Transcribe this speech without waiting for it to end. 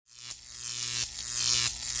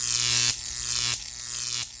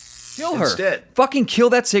Kill her. instead. Fucking kill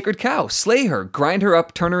that sacred cow. Slay her. Grind her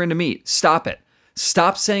up. Turn her into meat. Stop it.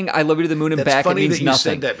 Stop saying "I love you to the moon and That's back." funny It means that you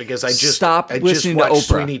nothing. said that because I just listening watched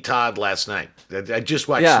to Oprah. Sweeney Todd last night. I just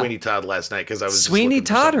watched Sweeney Todd last night because I was Sweeney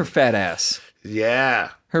just looking for Todd, her something. fat ass. Yeah.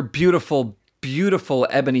 Her beautiful, beautiful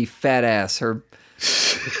ebony fat ass. Her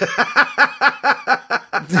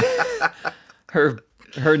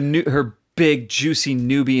her big juicy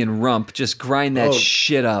Nubian rump. Just grind that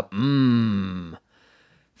shit up.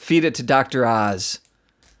 Feed it to Dr. Oz.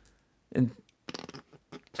 And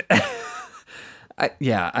I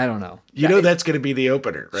don't know. You know that's going to be the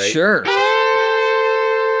opener, right? Sure.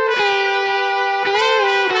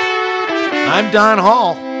 I'm Don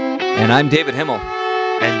Hall. And I'm David Himmel.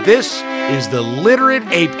 And this is the Literate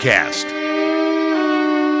ApeCast.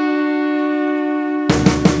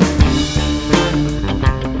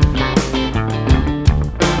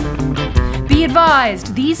 Be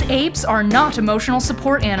advised, these apes are not emotional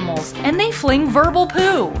support animals, and they fling verbal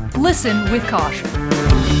poo. Listen with caution.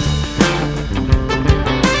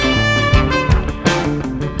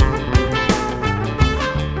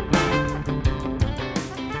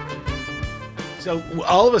 So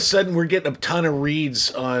all of a sudden, we're getting a ton of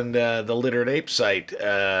reads on the Literate Ape site,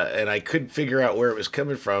 and I couldn't figure out where it was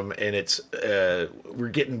coming from. And it's we're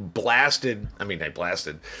getting blasted. I mean, not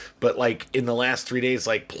blasted, but like in the last 3 days,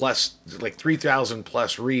 like 3,000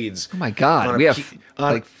 plus reads. Oh my God, we have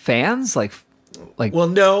fans, like. Well,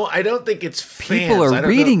 no, I don't think it's fans. People are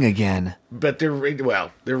reading again. But they're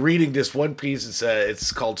reading this one piece.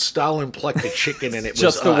 It's called "Stalin Plucked a Chicken," and it was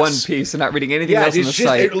just the us. one piece. They're not reading anything else on the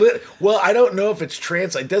site. Well, I don't know if it's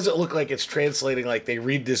It doesn't look like it's translating. Like they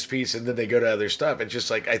read this piece and then they go to other stuff. It's just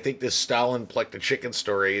like I think this Stalin Plucked a Chicken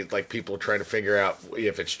story. Like people trying to figure out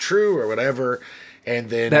if it's true or whatever. And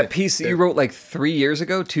then that piece that you wrote like 3 years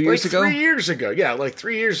ago, 2 years ago. 3 years ago, yeah, like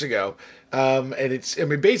 3 years ago.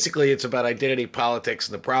 And basically it's about identity politics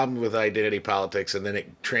and the problem with identity politics, and then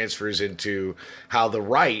it transfers into how the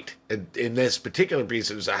right, in this particular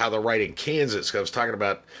piece, it was how the right in Kansas, because I was talking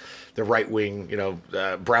about the right wing,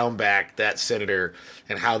 Brownback, that senator,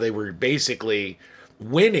 and how they were basically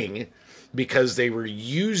winning because they were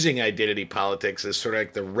using identity politics as sort of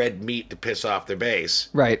like the red meat to piss off their base.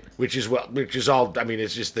 Right. Which is all, I mean,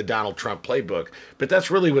 it's just the Donald Trump playbook. But that's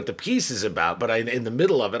really what the piece is about. But in the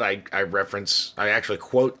middle of it, I actually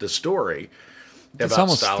quote the story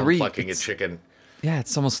about Stalin plucking a chicken. Yeah,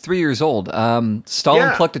 it's almost 3 years old.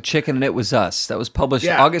 Stalin plucked a chicken and it was us. That was published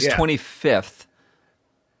August 25th.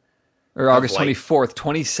 Or August 24th,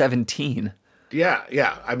 2017.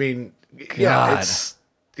 Yeah. I mean, God.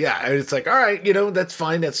 Yeah, it's like, all right, that's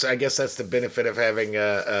fine. I guess that's the benefit of having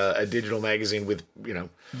a digital magazine with, No,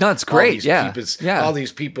 it's great. All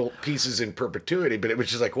these pieces in perpetuity. But it was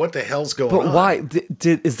just like, what the hell's going on? But why?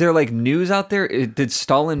 Is there like news out there? Did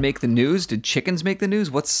Stalin make the news? Did chickens make the news?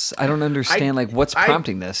 I don't understand. What's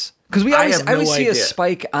prompting this? Because I always see a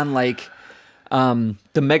spike on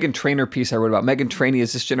the Meghan Trainor piece I wrote about. Meghan Trainor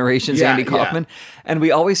is this generation's Andy Kaufman. And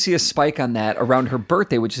we always see a spike on that around her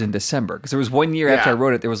birthday, which is in December. Because there was 1 year after I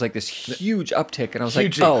wrote it, there was like this huge uptick. And I was like,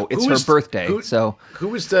 it's her birthday. Who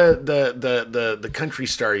was the country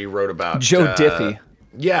star you wrote about? Joe Diffie.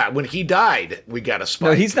 Yeah, when he died, we got a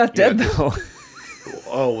spike. No, he's not dead though.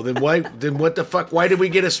 Oh, then why? Then what the fuck? Why did we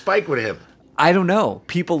get a spike with him? I don't know.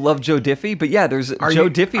 People love Joe Diffie, but yeah, Joe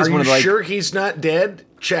Diffie is one of the. Are you sure he's not dead?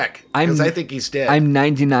 Check, because I think he's dead. I'm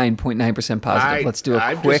 99.9% positive. Let's do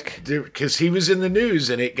a quick. Because he was in the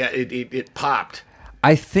news and it popped.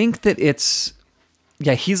 I think that it's.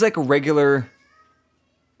 Yeah, he's like a regular.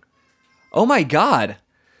 Oh my God!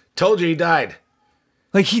 Told you he died.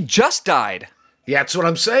 Like he just died. Yeah, that's what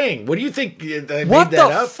I'm saying. What do you think? I what made that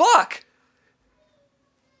the up? Fuck?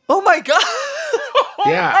 Oh my God!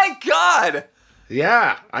 My God!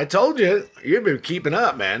 Yeah, I told you. You've been keeping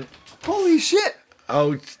up, man. Holy shit!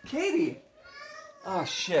 Oh, Katie! Oh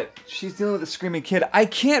shit! She's dealing with a screaming kid. I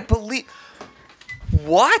can't believe.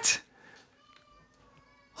 What?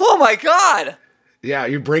 Oh my God! Yeah,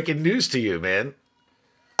 you're breaking news to you, man.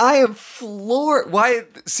 I am floored. Why?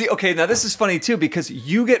 See, okay, now this is funny too because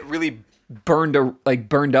you get really burned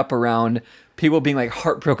up around people being like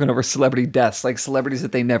heartbroken over celebrity deaths, like celebrities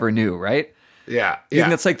that they never knew, right? Yeah. I think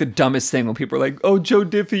that's like the dumbest thing when people are like, "Oh, Joe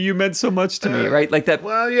Diffie, you meant so much to me," right? Like that.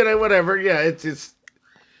 Well, whatever. Yeah, it's.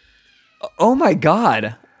 Oh my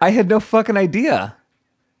God! I had no fucking idea.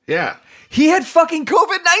 Yeah. He had fucking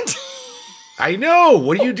COVID-19. I know.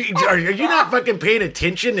 What do you do? Are you not fucking paying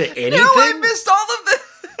attention to anything? No, I missed all of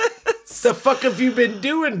this. The fuck have you been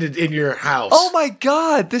doing in your house? Oh my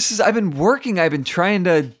God! I've been working. I've been trying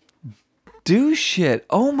to do shit.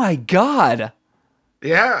 Oh my God.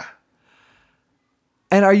 Yeah.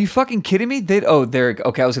 And are you fucking kidding me? They're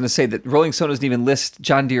okay. I was going to say that Rolling Stone doesn't even list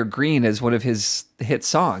John Deere Green as one of his hit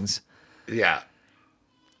songs. Yeah.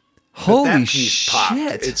 Holy shit! Popped.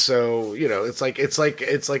 It's so, it's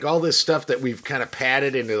like all this stuff that we've kind of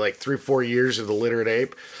padded into like 3-4 years of the Literate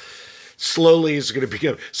Ape. Slowly is going to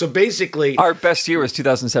become. So basically, our best year was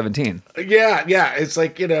 2017. Yeah. It's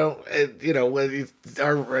like, it's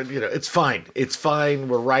fine. It's fine.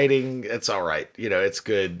 We're writing. It's all right. It's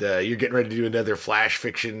good. You're getting ready to do another flash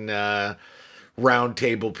fiction round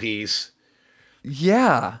table piece.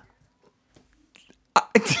 Yeah.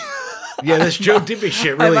 Yeah, this Joe Diffie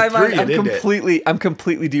shit really threw you, didn't it? I'm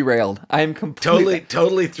completely derailed. I'm completely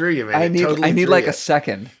totally threw you, man. I need like a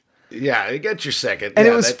second. Yeah, you got your second. And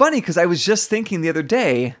it was funny because I was just thinking the other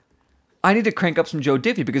day, I need to crank up some Joe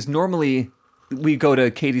Diffie because normally we go to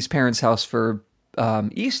Katie's parents' house for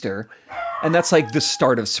Easter, and that's like the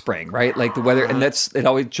start of spring, right? Like the weather, and that's it.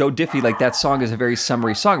 Always Joe Diffie, like that song is a very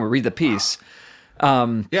summery song. We read the piece.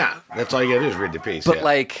 Yeah, that's all you gotta do is read the piece. But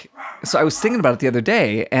so I was thinking about it the other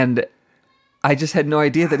day, and I just had no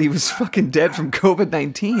idea that he was fucking dead from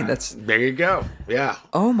COVID-19. There you go. Yeah.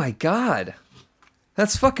 Oh my God.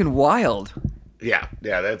 That's fucking wild. Yeah,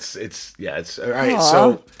 it's all right.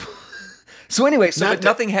 Aww. So anyway,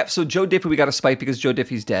 nothing happened. So Joe Diffie, we got a spike because Joe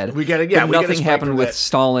Diffie's dead. Nothing happened with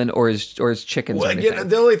Stalin or his chickens or anything.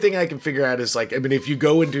 The only thing I can figure out is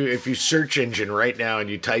if you search engine right now and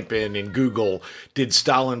you type in Google, did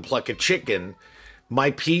Stalin pluck a chicken?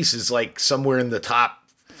 My piece is like somewhere in the top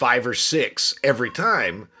 5 or 6 every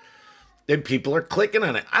time. And people are clicking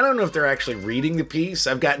on it. I don't know if they're actually reading the piece.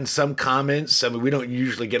 I've gotten some comments. I mean, we don't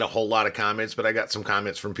usually get a whole lot of comments, but I got some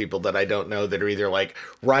comments from people that I don't know that are either like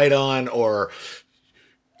right on or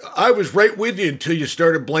I was right with you until you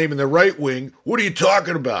started blaming the right wing. What are you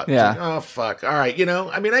talking about? Yeah. Like, oh, fuck. All right.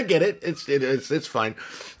 I mean, I get it. It's fine.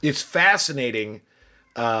 It's fascinating.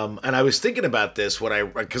 And I was thinking about this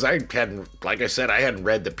because I hadn't, like I said, I hadn't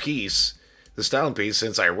read the piece, the Stalin piece,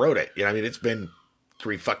 since I wrote it. I mean, it's been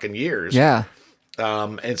 3 fucking years. Yeah.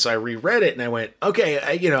 And so I reread it and I went, okay,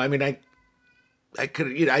 I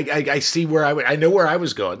could, I see where I know where I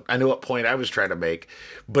was going. I know what point I was trying to make,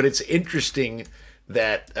 but it's interesting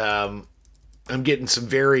that I'm getting some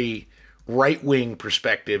very right-wing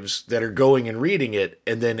perspectives that are going and reading it.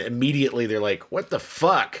 And then immediately they're like, what the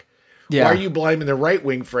fuck? Yeah. Why are you blaming the right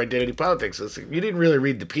wing for identity politics? You didn't really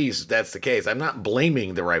read the piece if that's the case. I'm not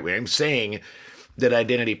blaming the right wing. I'm saying that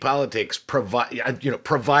identity politics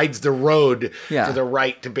provides the road for the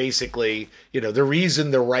right to basically, the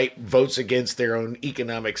reason the right votes against their own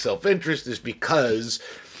economic self-interest is because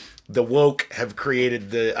the woke have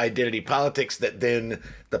created the identity politics that then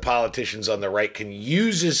the politicians on the right can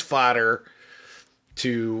use as fodder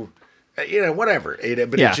to, whatever.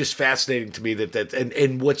 But it's just fascinating to me that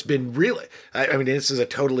and what's been really, I mean, this is a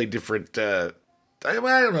totally different, I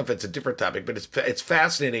don't know if it's a different topic, but it's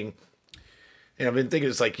fascinating. And I've been thinking,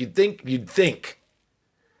 it's like you'd think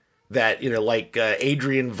that like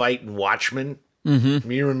Adrian Veidt and Watchmen. Mm-hmm. I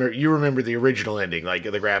mean, you remember the original ending, like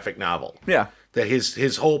the graphic novel. Yeah. That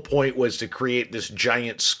his whole point was to create this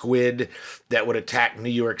giant squid that would attack New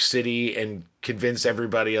York City and convince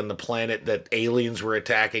everybody on the planet that aliens were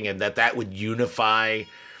attacking, and that would unify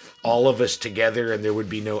all of us together, and there would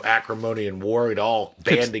be no acrimony and war. We'd all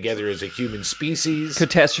band together as a human species.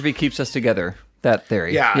 Catastrophe keeps us together. That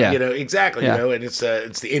theory. Yeah. Exactly. Yeah. And it's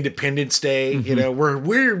the Independence Day. Mm-hmm.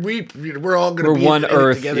 We're all going to be one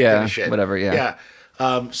Earth together. Yeah. Kind of shit. Whatever. Yeah.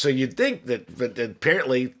 So you'd think but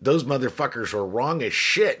apparently those motherfuckers are wrong as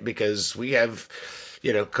shit because we have,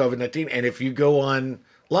 COVID-19. And if you go online,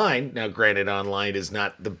 now granted, online is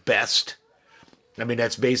not the best. I mean,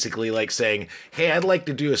 that's basically like saying, hey, I'd like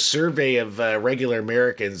to do a survey of regular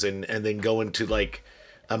Americans and then go into like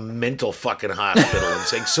a mental fucking hospital and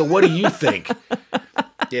saying, so what do you think?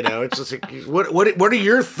 It's just like, what are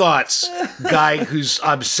your thoughts, guy who's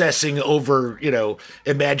obsessing over,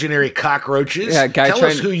 imaginary cockroaches? Yeah, guy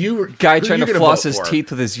trying to floss his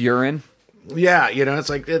teeth with his urine. Yeah, it's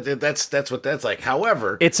like that's what that's like.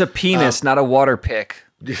 However, it's a penis, not a water pick.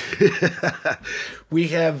 We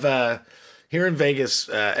have here in Vegas,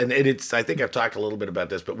 and it's I think I've talked a little bit about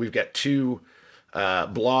this, but we've got 2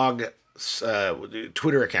 blog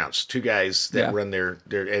Twitter accounts, 2 guys that run their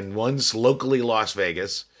and one's locally Las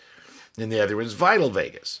Vegas and the other one's Vital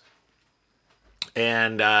Vegas.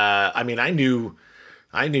 And I mean, I knew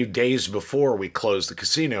days before we closed the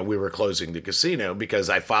casino, we were closing the casino because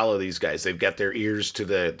I follow these guys. They've got their ears to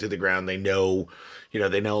the ground. They know,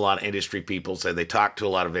 they know a lot of industry people, so they talk to a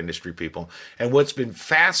lot of industry people. And what's been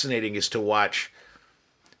fascinating is to watch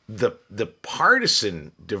the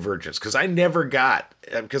partisan divergence, because I never got,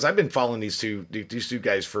 because I've been following these two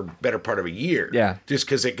guys for better part of a year. Yeah. Just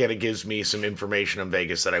because it kind of gives me some information on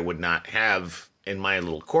Vegas that I would not have in my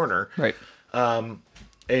little corner. Right.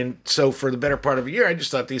 And so for the better part of a year, I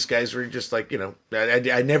just thought these guys were just like,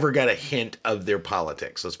 I never got a hint of their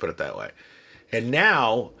politics. Let's put it that way. And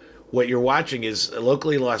now what you're watching is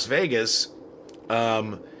locally Las Vegas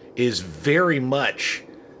is very much,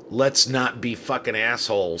 let's not be fucking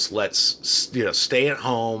assholes. Let's, stay at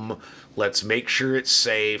home. Let's make sure it's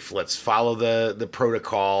safe. Let's follow the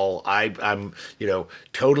protocol. I'm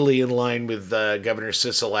totally in line with Governor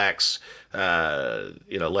Sisolak's.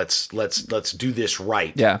 Let's do this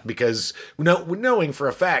right. Yeah. Because knowing for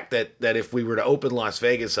a fact that if we were to open Las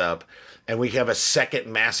Vegas up and we have a second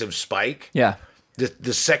massive spike, yeah,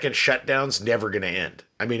 the second shutdown's never going to end.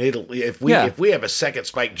 I mean, if we have a second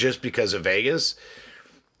spike just because of Vegas,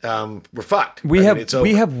 we're fucked. We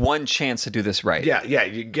have one chance to do this right. Yeah,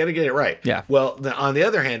 you got to get it right. Yeah. Well, on the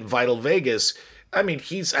other hand, Vital Vegas, I mean,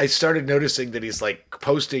 I started noticing that he's like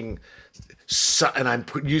posting, and I'm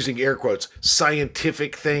using air quotes,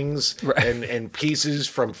 scientific things and pieces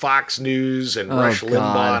from Fox News and Rush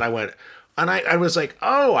Limbaugh, and I went, and I was like,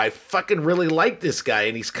 oh, I fucking really like this guy,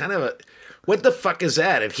 and he's kind of what the fuck is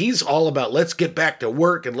that? And he's all about, let's get back to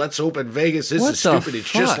work and let's open Vegas. This is stupid.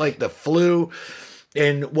 It's just like the flu.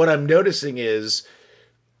 And what I'm noticing is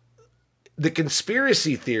the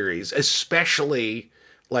conspiracy theories, especially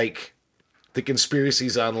like the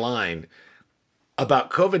conspiracies online about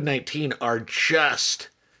COVID-19 are just,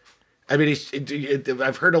 I mean,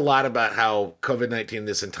 I've heard a lot about how COVID-19,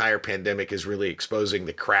 this entire pandemic, is really exposing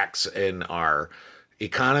the cracks in our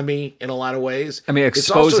economy in a lot of ways. I mean,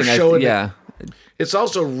 exposing, it's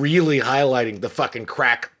also really highlighting the fucking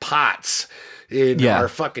crack pots in our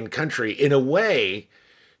fucking country in a way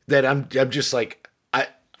that I'm just like, I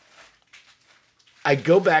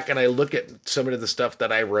go back and I look at some of the stuff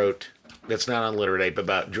that I wrote that's not on Literate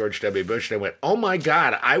about George W. Bush, and I went, oh my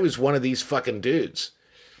God, I was one of these fucking dudes.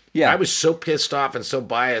 Yeah. I was so pissed off and so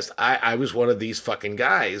biased. I was one of these fucking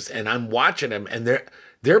guys, and I'm watching them, and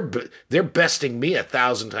they're besting me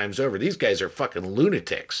 1,000 times over. These guys are fucking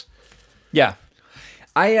lunatics. Yeah.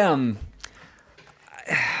 I'm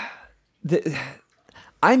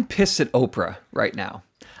pissed at Oprah right now.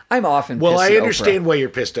 I'm often pissed at Oprah. Well, I understand why you're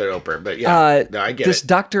pissed at Oprah, but I get this it.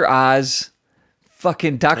 Dr. Oz,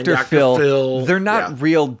 fucking Dr. Phill, they're not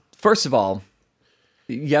real. First of all,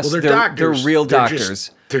 yes, they're real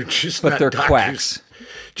doctors. They're just but not they're doctors. Quacks.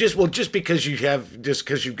 Just because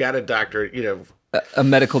you've got a doctorate, a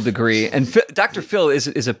medical degree, and Dr. Phill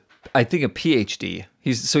is I think a PhD.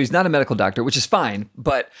 He's not a medical doctor, which is fine.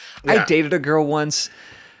 But I dated a girl once,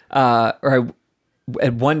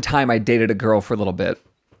 at one time I dated a girl for a little bit.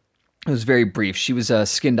 It was very brief. She was a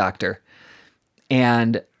skin doctor,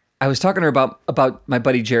 and I was talking to her about my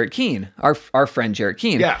buddy Jarrett Keene, our friend Jarrett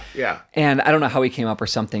Keene. Yeah. And I don't know how he came up or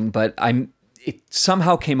something, but it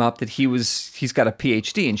somehow came up that he's got a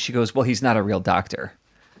PhD, and she goes, "Well, he's not a real doctor."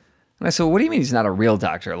 And I said, "Well, what do you mean he's not a real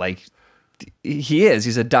doctor? Like, he is.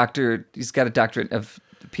 He's a doctor. He's got a doctorate of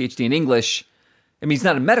PhD in English. I mean, he's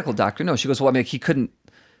not a medical doctor." No, she goes, "Well, I mean, he couldn't.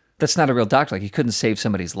 That's not a real doctor. Like, he couldn't save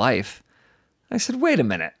somebody's life." I said, "Wait a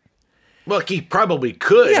minute." Well, he probably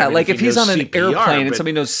could. Yeah, like if he's on an airplane and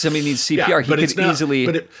somebody needs CPR, he could easily.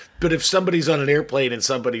 But if somebody's on an airplane and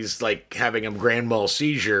somebody's like having a grand mal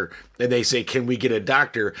seizure, and they say, "Can we get a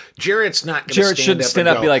doctor?" Jarrett's not going to shouldn't stand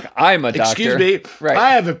up and be like, "I'm a doctor." Excuse me, right?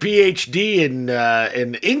 I have a PhD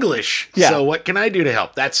in English. Yeah. So what can I do to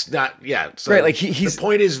help? That's not. Yeah. So right. Like the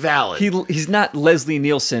point is valid. He's not Leslie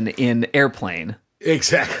Nielsen in Airplane.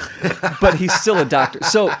 Exactly. But he's still a doctor.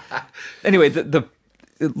 So anyway, the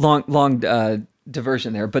long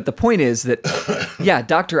diversion there, but the point is that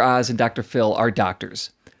Dr. Oz and Dr. Phill are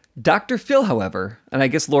doctors. Dr. Phill, however, and I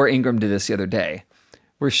guess Laura Ingraham did this the other day,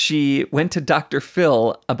 where she went to Dr.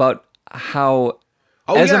 Phill about how,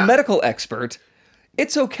 a medical expert,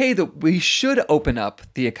 it's okay that we should open up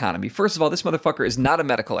the economy. First of all, this motherfucker is not a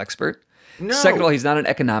medical expert. No. Second of all, he's not an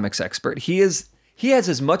economics expert. He has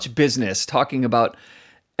as much business talking about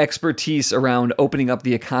expertise around opening up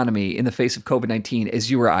the economy in the face of COVID-19 as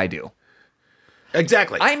you or I do.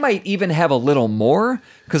 Exactly. I might even have a little more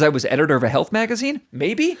because I was editor of a health magazine.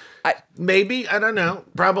 Maybe. I don't know.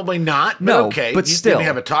 Probably not. But no, okay. But you still, didn't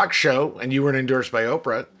have a talk show and you weren't endorsed by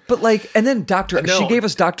Oprah. But and then she gave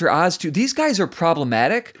us Dr. Oz too. These guys are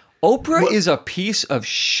problematic. Oprah is a piece of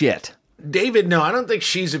shit. David, no, I don't think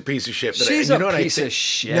she's a piece of shit. But she's a piece of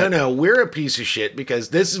shit. No, we're a piece of shit because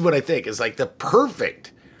this is what I think is like the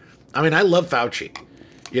perfect. I mean, I love Fauci.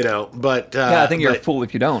 But I think you're a fool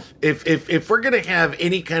if you don't. If we're going to have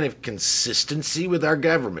any kind of consistency with our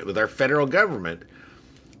government, with our federal government,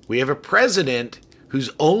 we have a president whose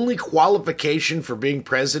only qualification for being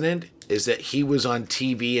president is that he was on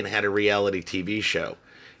TV and had a reality TV show.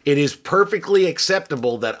 It is perfectly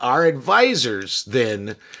acceptable that our advisors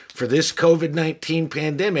then for this COVID-19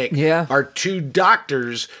 pandemic are two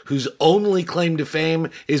doctors whose only claim to fame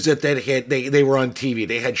is that they were on TV.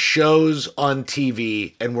 They had shows on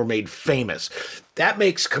TV and were made famous. That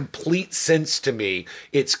makes complete sense to me.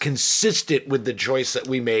 It's consistent with the choice that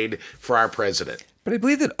we made for our president. But I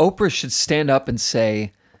believe that Oprah should stand up and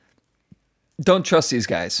say, don't trust these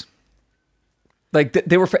guys. Like,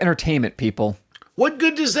 they were for entertainment, people. What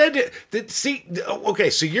good does that do? See,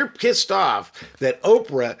 okay, so you're pissed off that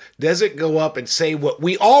Oprah doesn't go up and say what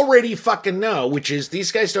we already fucking know, which is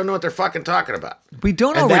these guys don't know what they're fucking talking about. We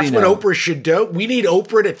don't and already know. And that's what Oprah should do. We need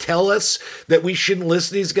Oprah to tell us that we shouldn't listen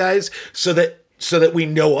to these guys so that we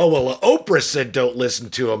know, Oprah said don't listen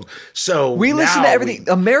to them. So we listen to everything.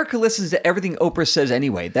 America listens to everything Oprah says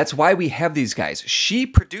anyway. That's why we have these guys. She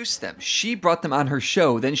produced them. She brought them on her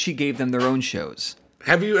show. Then she gave them their own shows.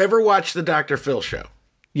 Have you ever watched the Dr. Phill show?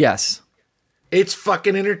 Yes. It's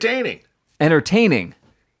fucking entertaining. Entertaining.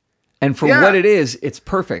 And for what it is, it's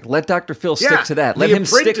perfect. Let Dr. Phill stick to that. Let him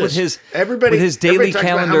stick with his daily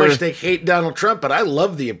calendar. About how much they hate Donald Trump, but I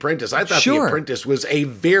love The Apprentice. I thought The Apprentice was a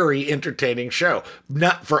very entertaining show.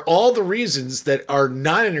 Not for all the reasons that are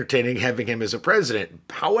not entertaining having him as a president.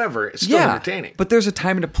 However, it's still entertaining. But there's a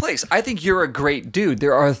time and a place. I think you're a great dude.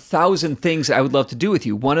 There are 1,000 things I would love to do with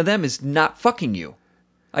you. One of them is not fucking you.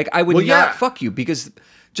 Like, I would not fuck you because...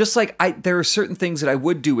 Just like there are certain things that I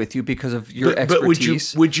would do with you because of your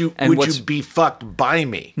expertise. But would you be fucked by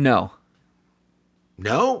me? No.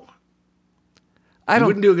 No? You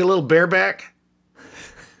wouldn't do a little bareback?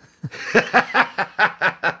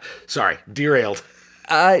 Sorry, derailed.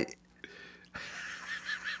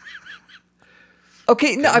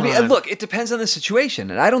 Okay, no, I mean, look, it depends on the situation,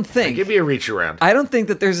 and I don't think... I'll give you a reach around. I don't think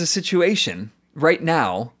that there's a situation right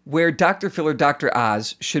now where Dr. Phill or Dr.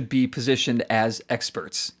 Oz should be positioned as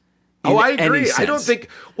experts. I agree. I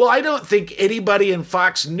don't think anybody in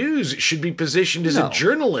Fox News should be positioned as a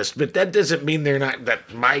journalist, but that doesn't mean they're not then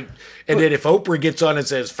if Oprah gets on and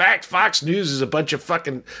says, Fox News is a bunch of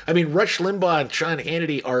fucking, Rush Limbaugh and Sean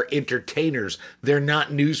Hannity are entertainers. They're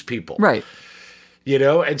not news people. Right.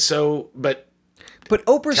 And so, But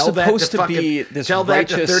Oprah's supposed to be this righteous... Tell that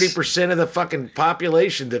to 30% of the fucking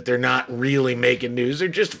population that they're not really making news. They're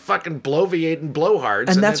just fucking bloviating blowhards.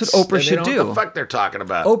 And that's what Oprah should do. They don't know what the fuck they're talking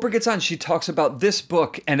about. Oprah gets on. She talks about this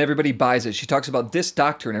book and everybody buys it. She talks about this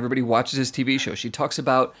doctor and everybody watches his TV show. She talks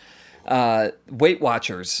about Weight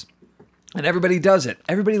Watchers and everybody does it.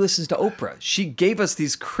 Everybody listens to Oprah. She gave us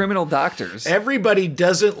these criminal doctors. Everybody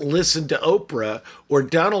doesn't listen to Oprah or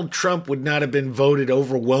Donald Trump would not have been voted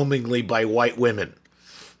overwhelmingly by white women.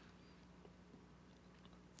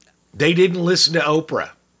 They didn't listen to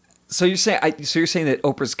Oprah. So you're saying that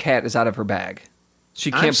Oprah's cat is out of her bag?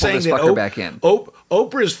 She can't pull this fucker back in.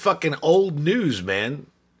 Oprah's fucking old news, man.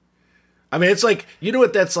 It's like, you know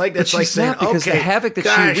what that's like? That's like saying, because the havoc that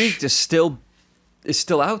she wreaked is still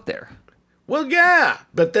out there. Well, yeah,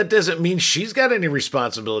 but that doesn't mean she's got any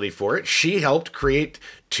responsibility for it. She helped create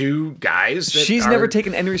two guys. She's never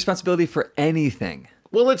taken any responsibility for anything.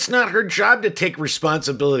 Well, it's not her job to take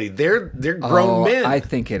responsibility. They're grown men. I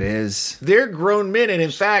think it is. They're grown men. And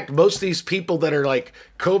in fact, most of these people that are like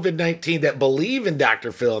COVID-19 that believe in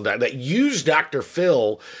Dr. Phill and that use Dr.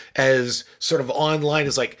 Phill as sort of online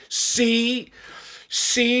is like, see,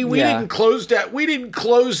 we didn't close down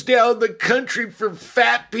the country for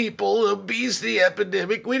fat people, obesity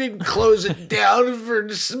epidemic. We didn't close it down for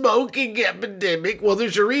the smoking epidemic. Well,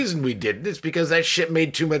 there's a reason we didn't. It's because that shit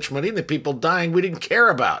made too much money and the people dying we didn't care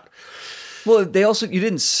about. Well, you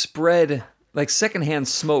didn't spread like secondhand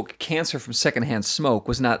smoke. Cancer from secondhand smoke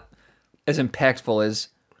was not as impactful as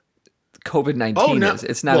COVID-19 is.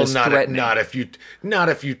 It's not as threatening. Not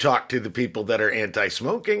if you talk to the people that are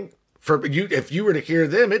anti-smoking. If you were to hear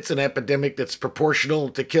them, it's an epidemic that's proportional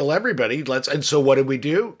to kill everybody. And so what did we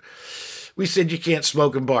do? We said you can't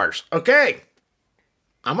smoke in bars. Okay.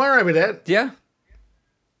 I'm all right with that. Yeah.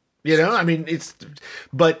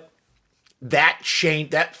 But that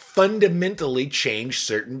fundamentally changed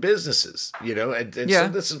certain businesses, and so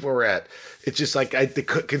this is where we're at. It's just like the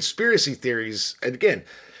conspiracy theories, and again,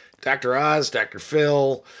 Dr. Oz, Dr.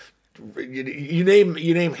 Phill, you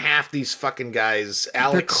name half these fucking guys.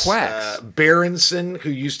 Alex Berenson, who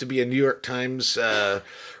used to be a New York Times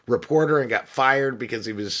reporter and got fired because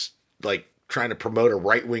he was like trying to promote a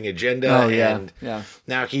right-wing agenda. Oh, yeah. And Yeah.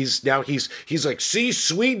 now he's like, see,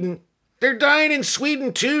 Sweden, they're dying in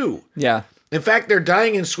Sweden too. Yeah. In fact, they're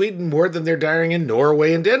dying in Sweden more than they're dying in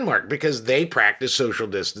Norway and Denmark because they practice social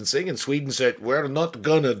distancing, and Sweden said, we're not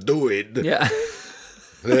gonna do it. Yeah.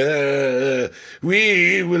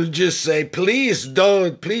 We will just say, please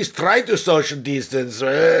try to social distance.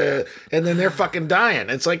 And then they're fucking dying.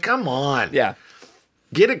 It's like, come on. Yeah.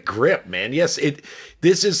 Get a grip, man. Yes,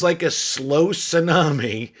 this is like a slow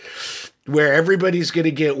tsunami where everybody's going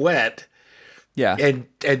to get wet. Yeah. And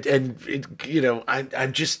I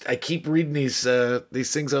keep reading these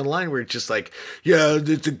things online where it's just like, yeah,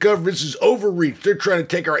 the government is overreach. They're trying to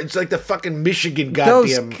take our, it's like the fucking Michigan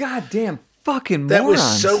goddamn. Those goddamn fucking that morons.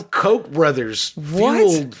 was so Koch brothers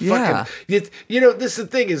fueled Yeah. fucking. This is the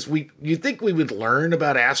thing is you think we would learn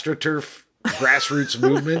about AstroTurf grassroots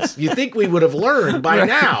movements? You think we would have learned by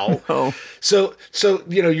now? No. So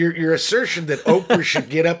your assertion that Oprah should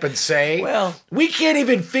get up and say, well, we can't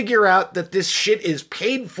even figure out that this shit is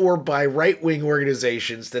paid for by right-wing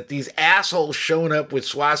organizations, that these assholes showing up with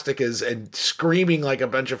swastikas and screaming like a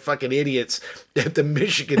bunch of fucking idiots at the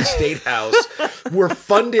Michigan State House were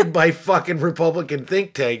funded by fucking Republican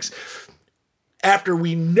think tanks, after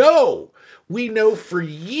we know for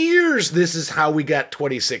years this is how we got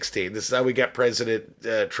 2016. This is how we got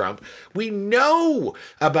President Trump. We know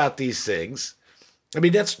about these things. I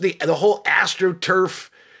mean, that's the whole AstroTurf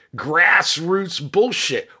grassroots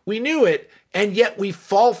bullshit. We knew it, and yet we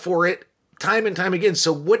fall for it time and time again.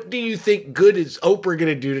 So what do you think good is Oprah going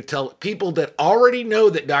to do to tell people that already know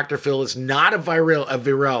that Dr. Phill is not a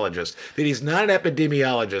virologist, that he's not an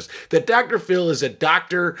epidemiologist, that Dr. Phill is a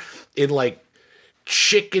doctor in like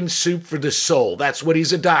chicken soup for the soul. That's what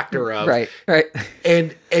he's a doctor of. Right.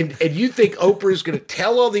 And you think Oprah is going to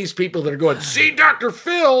tell all these people that are going, see Dr.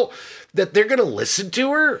 Phill, that they're going to listen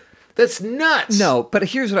to her? That's nuts. No, but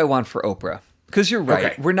here's what I want for Oprah. Because you're right.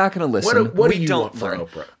 Okay. We're not going to listen. What we do you don't want for learn.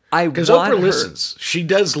 Oprah? Because Oprah listens. She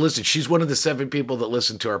does listen. She's one of the 7 people that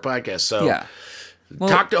listen to our podcast. So yeah. Well,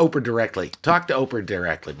 talk to Oprah directly.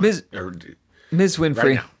 Ms. Winfrey.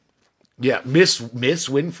 Right now. Yeah, Miss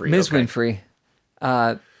Winfrey. Ms. Winfrey.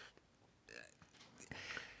 I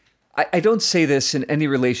don't say this in any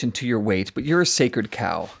relation to your weight, but you're a sacred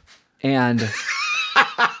cow. And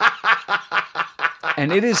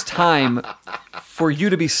it is time for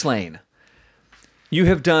you to be slain. You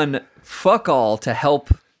have done fuck all to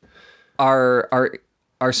help our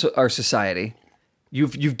society.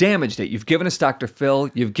 You've damaged it. You've given us Dr.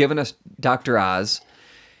 Phill. You've given us Dr. Oz.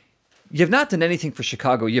 You've not done anything for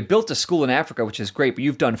Chicago. You built a school in Africa, which is great, but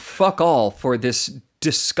you've done fuck all for this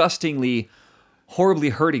disgustingly, horribly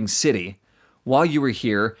hurting city while you were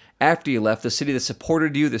here, after you left, the city that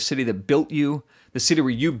supported you, the city that built you, the city where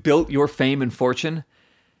you built your fame and fortune.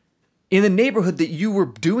 In the neighborhood that you were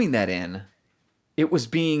doing that in, it was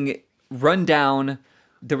being run down,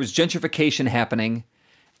 there was gentrification happening,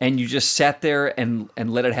 and you just sat there and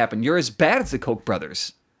let it happen. You're as bad as the Koch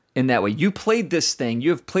brothers. In that way, you played this thing. You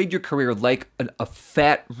have played your career like a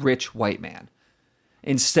fat, rich white man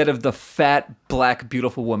instead of the fat, black,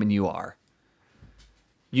 beautiful woman you are.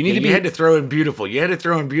 You need to be. You had to throw in beautiful. You had to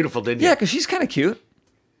throw in beautiful, didn't you? Yeah, because she's kind of cute.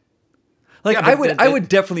 Like Yeah, I would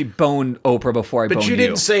definitely bone Oprah before I bone you. But you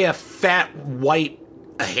didn't say a fat, white,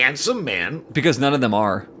 a handsome man. Because none of them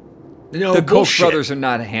are. No, the bullshit. Koch brothers are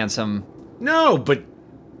not handsome. No, but.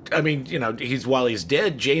 I mean, while he's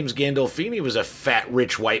dead, James Gandolfini was a fat,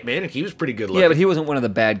 rich white man, and he was pretty good looking. Yeah, but he wasn't one of the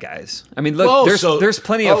bad guys. I mean, look, there's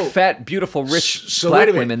plenty of fat, beautiful, rich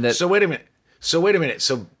black women that. So wait a minute.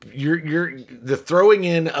 So you're the throwing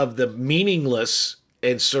in of the meaningless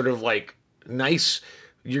and sort of like nice.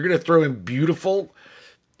 You're gonna throw in beautiful.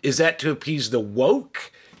 Is that to appease the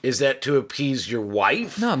woke? Is that to appease your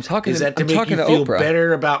wife? No, I'm talking. Is that to I'm make you to feel Oprah.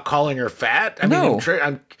 better about calling her fat? I No.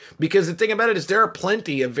 mean, because the thing about it is there are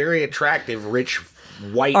plenty of very attractive, rich,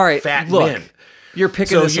 white, All right, fat look, men. You're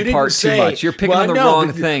picking this apart too much. You're picking on the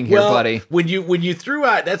wrong thing here, buddy. When you threw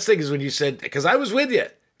out that thing is when you said, because I was with you,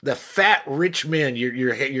 the fat rich man.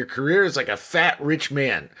 Your career is like a fat rich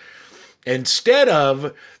man, instead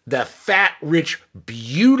of the fat rich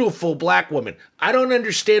beautiful black woman. I don't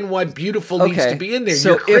understand why beautiful needs to be in there. So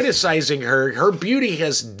you're criticizing her. Her beauty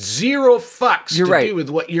has zero fucks to do with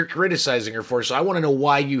what you're criticizing her for. So I want to know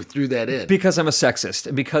why you threw that in. Because I'm a sexist,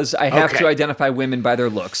 and because I have to identify women by their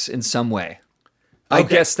looks in some way. I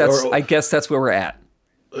guess that's where we're at.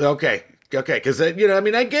 Okay, because I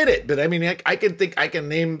get it, but I mean, I can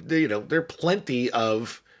name there are plenty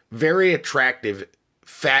of very attractive,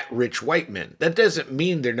 fat, rich white men. That doesn't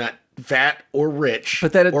mean they're not fat or rich,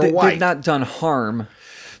 but that or white. they've not done harm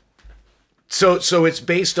So it's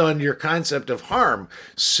based on your concept of harm.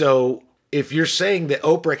 So if you're saying that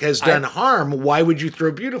Oprah has done harm, why would you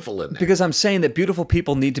throw beautiful in there? Because I'm saying that beautiful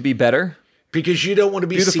people need to be better. Because you don't want to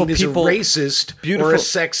be seen as a racist or a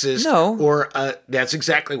sexist. No. Or that's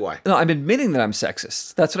exactly why. No, I'm admitting that I'm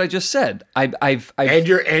sexist. That's what I just said. I've and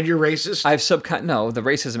you're racist? No, the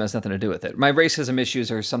racism has nothing to do with it. My racism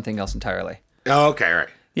issues are something else entirely. Oh, okay, all right.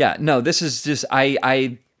 Yeah, no, this is just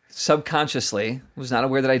I subconsciously was not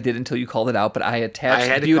aware that I did until you called it out, but I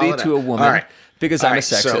attached beauty to a woman because I'm a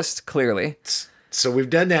sexist, clearly. So we've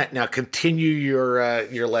done that. Now continue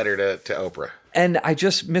your letter to Oprah. And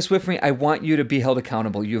Miss Winfrey, I want you to be held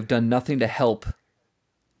accountable. You have done nothing to help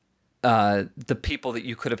the people that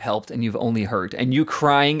you could have helped, and you've only hurt. And you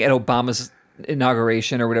crying at Obama's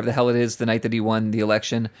inauguration or whatever the hell it is, the night that he won the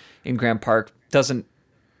election in Grant Park,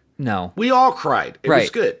 no. We all cried. It was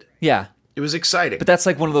good. Yeah. It was exciting. But that's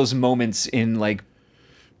like one of those moments in like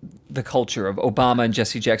the culture of Obama and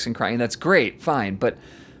Jesse Jackson crying. That's great, fine. But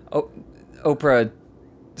Oprah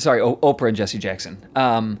and Jesse Jackson.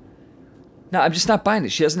 No, I'm just not buying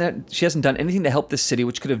it. She hasn't done anything to help this city,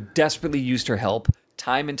 which could have desperately used her help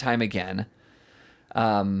time and time again.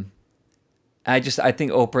 I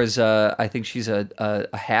think Oprah's I think she's a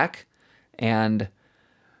hack, and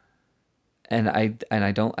I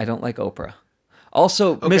don't like Oprah.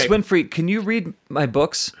 Also, okay. Miss Winfrey, can you read my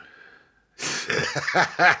books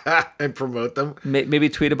and promote them? Maybe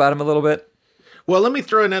tweet about them a little bit. Well, let me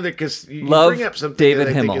throw another because you bring up something David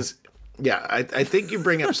that I Himmel. think is. Yeah, I think you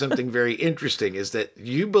bring up something very interesting is that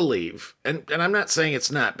you believe, and I'm not saying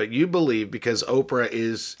it's not, but you believe because Oprah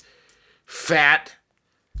is fat,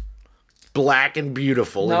 black, and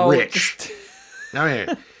beautiful and rich.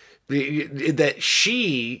 That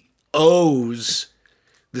she owes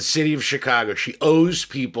the city of Chicago. She owes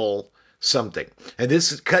people something. And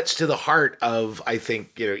this cuts to the heart of, I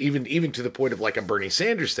think, even to the point of like a Bernie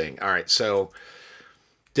Sanders thing. All right, so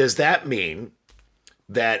does that mean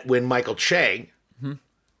that when Michael Che,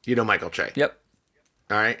 you know Michael Che? Yep.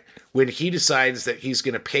 All right. When he decides that he's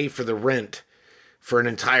going to pay for the rent for an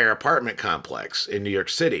entire apartment complex in New York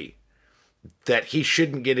City, that he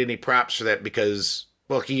shouldn't get any props for that because,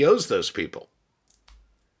 well, he owes those people.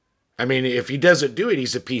 I mean, if he doesn't do it,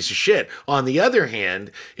 he's a piece of shit. On the other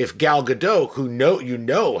hand, if Gal Gadot,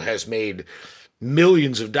 who has made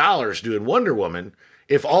millions of dollars doing Wonder Woman,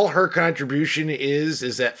 if all her contribution is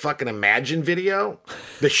that fucking Imagine video,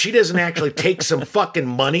 that she doesn't actually take some fucking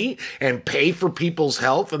money and pay for people's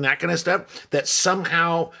health and that kind of stuff, that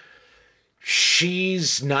somehow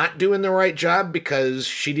she's not doing the right job because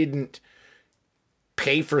she didn't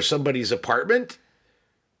pay for somebody's apartment?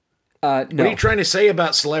 No. What are you trying to say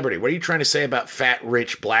about celebrity? What are you trying to say about fat,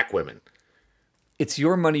 rich black women? It's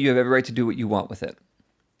your money. You have every right to do what you want with it.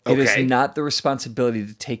 Okay. It is not the responsibility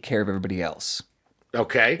to take care of everybody else.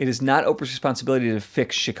 Okay. It is not Oprah's responsibility to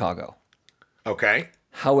fix Chicago. Okay.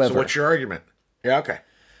 However, so what's your argument? Yeah, okay.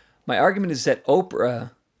 My argument is that Oprah,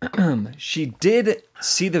 she did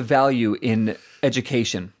see the value in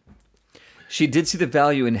education. She did see the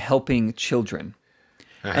value in helping children.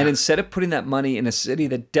 And instead of putting that money in a city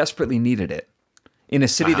that desperately needed it, in a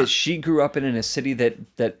city that she grew up in a city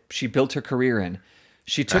that she built her career in,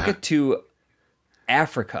 she took it to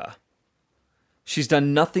Africa. She's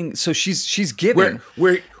done nothing. So she's given.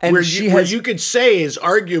 Where you could say is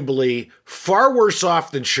arguably far worse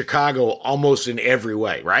off than Chicago almost in every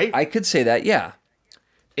way, right? I could say that, yeah.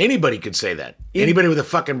 Anybody could say that. Anybody with a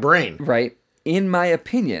fucking brain. Right. In my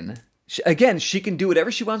opinion, she can do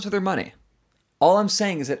whatever she wants with her money. All I'm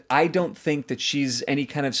saying is that I don't think that she's any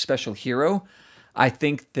kind of special hero. I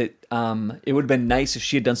think that it would have been nice if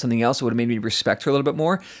she had done something else. It would have made me respect her a little bit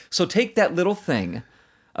more. So take that little thing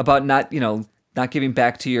about not giving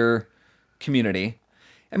back to your community.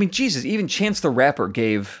 I mean, Jesus, even Chance the Rapper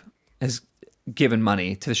has given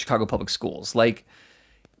money to the Chicago Public Schools. Like,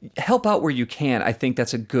 help out where you can. I think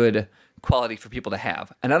that's a good quality for people to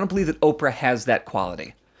have. And I don't believe that Oprah has that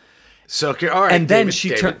quality. So, all right. And then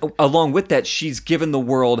along with that, she's given the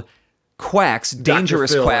world quacks,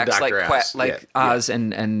 dangerous Phill, quacks Oz. like Oz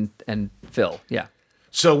and Phill. Yeah.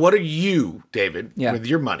 So what are you, David, with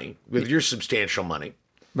your money, with your substantial money?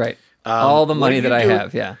 Right. All the money that I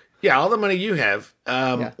have, yeah. Yeah, all the money you have.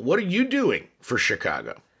 What are you doing for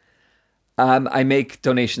Chicago? I make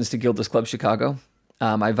donations to Gilda's Club Chicago.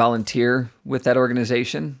 I volunteer with that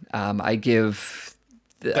organization. I give...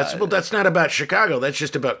 that's not about Chicago. That's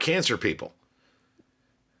just about cancer people.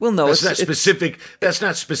 Well, no, that's not specific. That's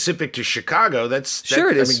not specific to Chicago. It is.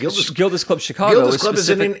 I mean, Gilda's Club Chicago. Gilda's Club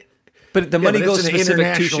specific, but the money goes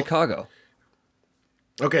specific to Chicago.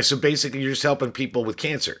 Okay, so basically, you're just helping people with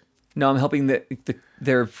cancer. No, I'm helping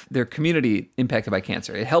their community impacted by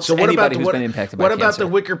cancer. It helps anybody who's been impacted by cancer. What about the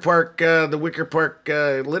Wicker Park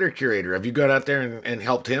litter curator? Have you gone out there and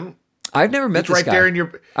helped him? I've never met this guy.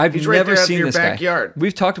 I've never seen this backyard.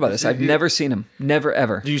 We've talked about this. I've never seen him. Never,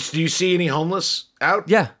 ever. Do you see any homeless out?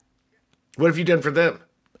 Yeah. What have you done for them?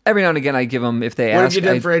 Every now and again, I give them, if they ask. What have you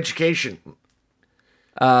done for education?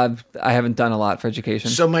 I haven't done a lot for education.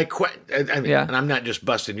 So my question, and I'm not just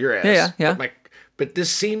busting your ass. Yeah. But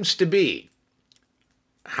this seems to be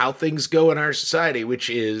how things go in our society, which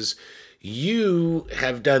is you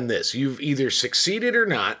have done this. You've either succeeded or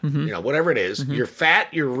not, whatever it is. You're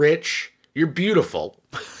fat, you're rich, you're beautiful.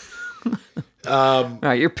 All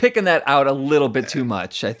right, you're picking that out a little bit too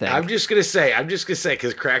much, I think. I'm just going to say,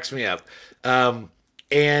 because it cracks me up.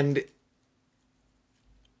 And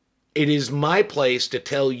it is my place to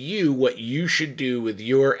tell you what you should do with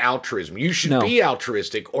your altruism. You should be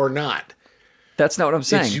altruistic or not. That's not what I'm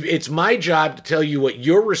saying. It's my job to tell you what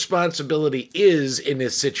your responsibility is in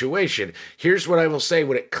this situation. Here's what I will say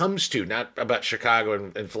when it comes to, not about Chicago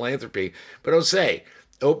and philanthropy, but I'll say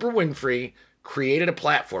Oprah Winfrey created a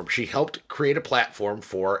platform. She helped create a platform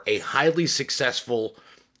for a highly successful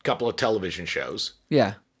couple of television shows.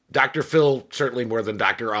 Yeah. Dr. Phill, certainly more than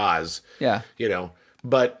Dr. Oz. Yeah.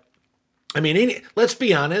 But I mean, let's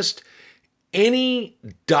be honest, any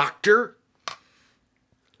doctor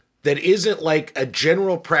that isn't like a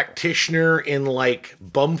general practitioner in like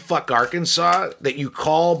bumfuck Arkansas that you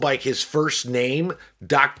call by his first name,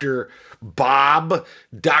 Dr. Bob,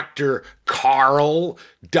 Dr. Carl,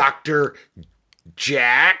 Dr.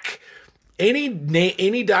 Jack,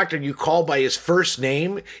 any doctor you call by his first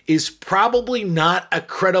name is probably not a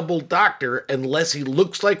credible doctor unless he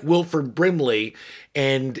looks like Wilford Brimley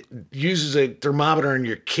and uses a thermometer in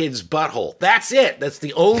your kid's butthole. That's it. That's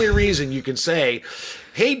the only reason you can say,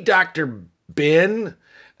 hey, Dr. Ben,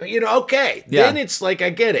 okay. Yeah. Then it's like, I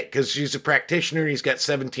get it, because she's a practitioner, he's got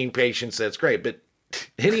 17 patients, that's great. But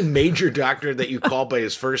any major doctor that you call by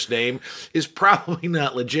his first name is probably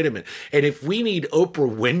not legitimate. And if we need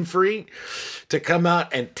Oprah Winfrey to come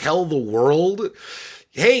out and tell the world,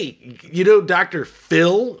 hey, Dr.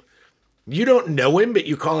 Phill, you don't know him, but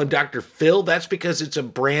you call him Dr. Phill, that's because it's a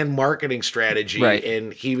brand marketing strategy. Right.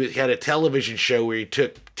 And he had a television show where he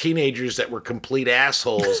took teenagers that were complete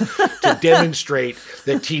assholes to demonstrate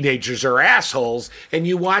that teenagers are assholes. And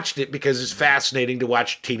you watched it because it's fascinating to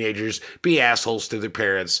watch teenagers be assholes to their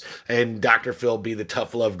parents. And Dr. Phill be the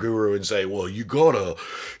tough love guru and say, well, you gotta,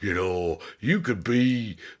 you could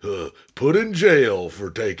be put in jail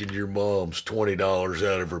for taking your mom's $20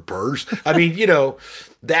 out of her purse. I mean,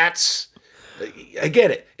 I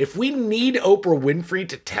get it. If we need Oprah Winfrey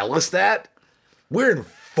to tell us that, we're in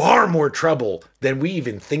far more trouble than we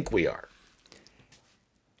even think we are.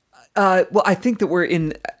 Well, I think that we're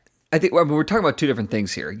talking about two different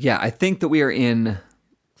things here. Yeah, I think that we are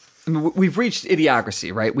we've reached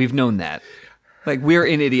idiocracy, right? We've known that. Like, we're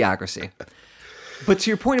in idiocracy. But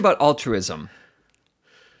to your point about altruism,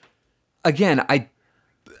 again, I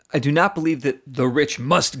do not believe that the rich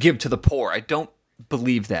must give to the poor. I don't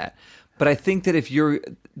believe that. But I think that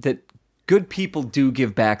that good people do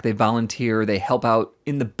give back, they volunteer, they help out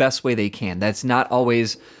in the best way they can. That's not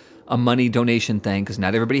always a money donation thing, because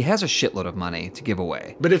not everybody has a shitload of money to give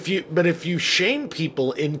away. But if you shame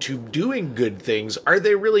people into doing good things, are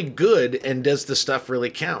they really good, and does the stuff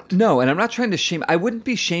really count? No, and I'm not trying to shame. I wouldn't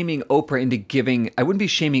be shaming Oprah into giving. I wouldn't be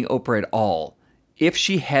shaming Oprah at all if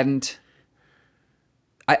she hadn't.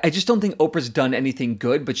 I just don't think Oprah's done anything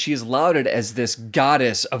good, but she is lauded as this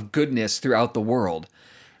goddess of goodness throughout the world.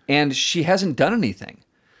 And she hasn't done anything.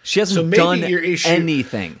 She hasn't done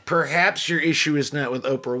anything. Perhaps your issue is not with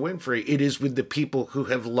Oprah Winfrey. It is with the people who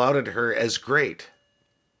have lauded her as great.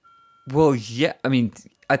 Well, yeah. I mean,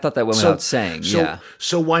 I thought that went without saying.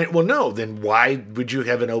 So why? Well, no. Then why would you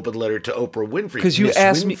have an open letter to Oprah Winfrey? Because you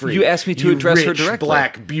asked me to address her directly.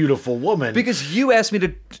 Black, beautiful woman. Because you asked me to.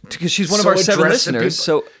 Because she's one of our 7 listeners.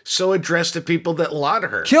 So address the people that laud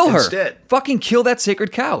her. Kill her. Instead. Fucking kill that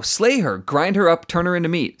sacred cow. Slay her. Grind her up. Turn her into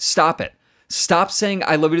meat. Stop it. Stop saying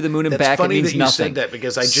 "I love you to the moon and back." It means nothing. That's funny that you said that,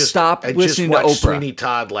 because I just watched Sweeney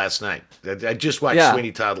Todd last night. I just watched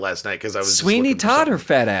Sweeney Todd last night because I was Sweeney Todd, her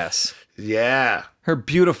fat ass. Yeah, her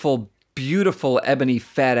beautiful ebony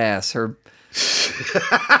fat ass. Her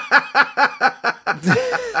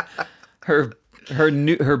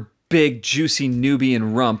her big juicy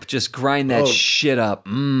Nubian rump. Just grind that shit up.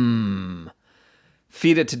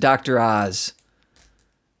 Feed it to Dr. Oz.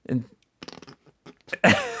 And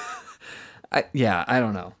I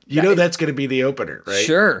don't know. That's going to be the opener, right?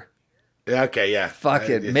 Sure. Okay, yeah. Fuck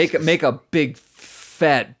it. Make a big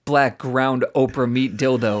fat, black, ground Oprah meat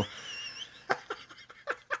dildo.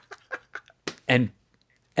 And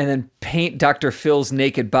then paint Dr. Phil's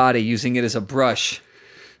naked body using it as a brush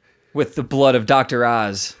with the blood of Dr.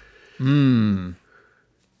 Oz. Yeah,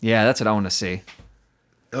 that's what I want to see.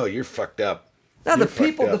 Oh, you're fucked up. No, the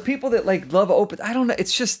people that like love Oprah, I don't know.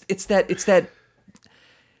 It's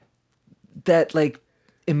that like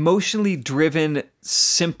emotionally driven,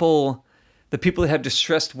 simple. The people that have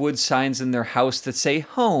distressed wood signs in their house that say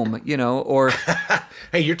home, or.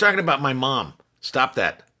 Hey, you're talking about my mom. Stop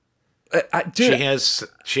that. Dude,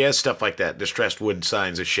 she has stuff like that, distressed wood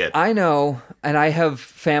signs of shit. I know, and I have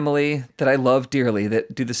family that I love dearly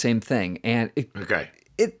that do the same thing, and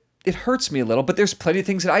it hurts me a little, but there's plenty of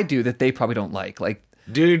things that I do that they probably don't like. Like,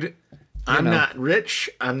 dude, I'm not rich,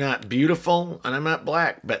 I'm not beautiful, and I'm not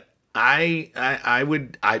black, but I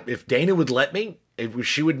would if Dana would let me, if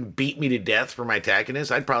she wouldn't beat me to death for my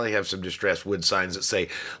tackiness, I'd probably have some distressed wood signs that say,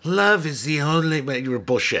 "Love is the only," but you were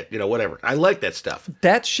bullshit, whatever. I like that stuff.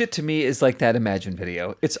 That shit to me is like that Imagine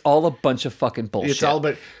video. It's all a bunch of fucking bullshit. It's all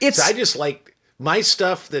about. I just like my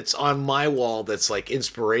stuff that's on my wall that's like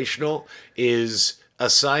inspirational is a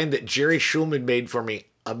sign that Jerry Schulman made for me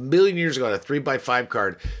a million years ago on a 3x5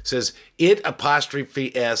 card. Says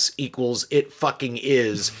it''s equals it fucking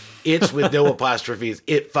is. It's with no apostrophes.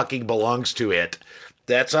 It fucking belongs to it.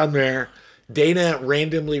 That's on there. Dana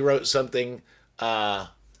randomly wrote something.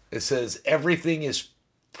 It says everything is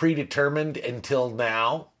predetermined until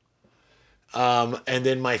now. And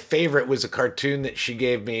then my favorite was a cartoon that she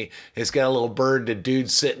gave me. It's got a little bird, the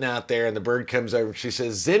dude's sitting out there, and the bird comes over and she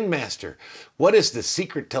says, "Zen Master, what is the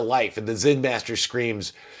secret to life?" And the Zen Master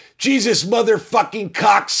screams, "Jesus motherfucking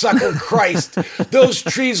cocksucker Christ. Those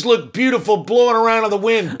trees look beautiful blowing around in the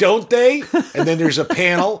wind, don't they?" And then there's a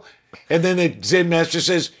panel, and then the Zen Master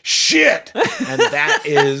says, "Shit." And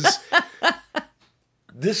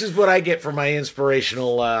this is what I get for my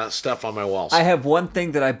inspirational stuff on my walls. I have one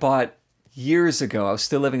thing that I bought years ago. I was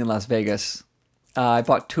still living in Las Vegas. I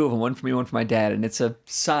bought two of them, one for me, one for my dad, and it's a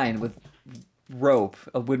sign with rope,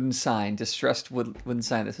 a wooden sign, distressed wooden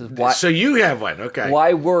sign that says, "Why?" So you have one, okay?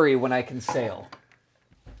 Why worry when I can sail?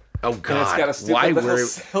 Oh God! And it's got a stupid Why little worry?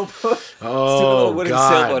 sailboat, stupid Oh little wooden God!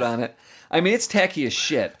 sailboat on it. I mean, it's tacky as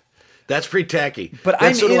shit. That's pretty tacky. But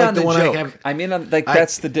that's I'm in like on the one joke. I'm in on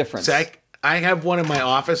that's the difference. Zach, I have one in my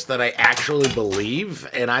office that I actually believe,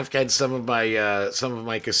 and I've had some of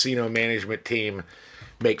my casino management team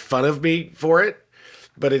make fun of me for it.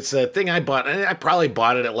 But it's a thing I bought, and I probably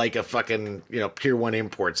bought it at like a fucking Pier 1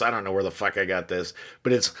 Imports. I don't know where the fuck I got this,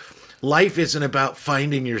 but it's life isn't about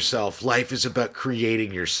finding yourself. Life is about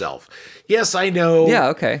creating yourself. Yes, I know. Yeah.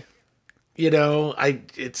 Okay. I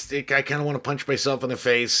kind of want to punch myself in the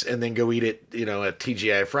face and then go eat it, at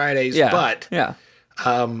TGI Fridays. Yeah. But yeah.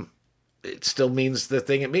 It still means the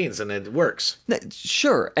thing it means, and it works.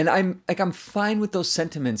 Sure, and I'm fine with those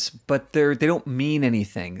sentiments, but they don't mean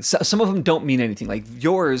anything. So, some of them don't mean anything. Like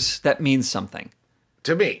yours, that means something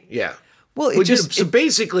To me, yeah. Well,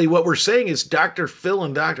 basically what we're saying is Dr. Phill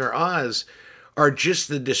and Dr. Oz are just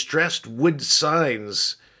the distressed wood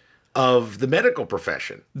signs of the medical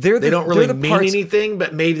profession. They don't really mean anything,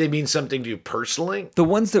 but maybe they mean something to you personally. The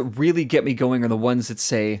ones that really get me going are the ones that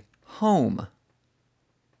say home.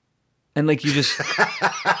 And like you just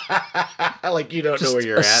like you don't know where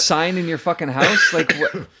you're a at. Sign in your fucking house, like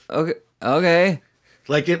what? Okay.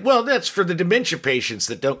 Like that's for the dementia patients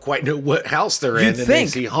that don't quite know what house they're in, and they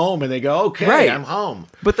see home and they go, "Okay, right. I'm home."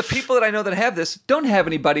 But the people that I know that have this don't have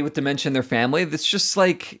anybody with dementia in their family. That's just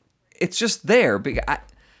like it's just there.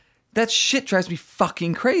 That shit drives me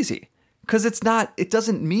fucking crazy because it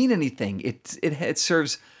doesn't mean anything. It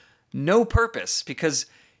serves no purpose because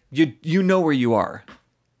you know where you are.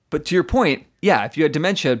 But to your point, yeah, if you had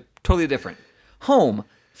dementia, totally different. Home,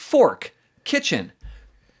 fork, kitchen,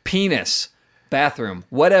 penis, bathroom,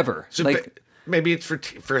 whatever. So maybe it's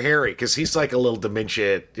for Harry because he's like a little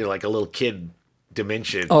dementia, like a little kid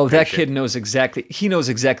dementia. Oh, that kid knows exactly. He knows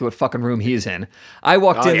exactly what fucking room he's in. I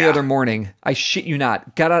walked in the other morning. I shit you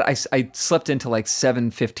not. Got out. I slept until like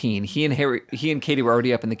 7:15. He and Katie were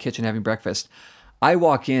already up in the kitchen having breakfast. I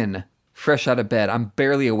walk in fresh out of bed. I'm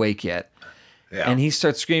barely awake yet. Yeah. And he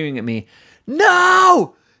starts screaming at me,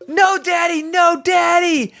 "No! No, Daddy! No,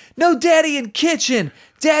 Daddy! No, Daddy in kitchen!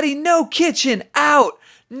 Daddy, no kitchen! Out!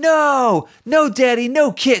 No! No, Daddy,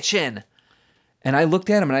 no kitchen!" And I looked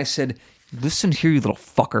at him and I said, "Listen here, you little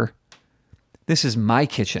fucker. This is my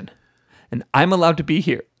kitchen, and I'm allowed to be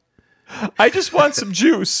here. I just want some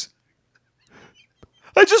juice.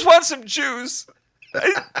 I just want some juice.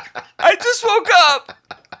 I just woke up.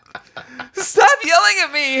 Stop yelling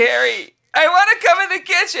at me, Harry. I want to come in the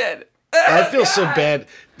kitchen." I feel so bad.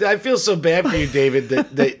 I feel so bad for you, David,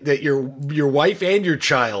 that your wife and your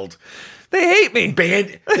child, they hate me.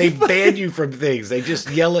 They ban you from things. They just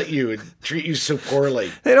yell at you and treat you so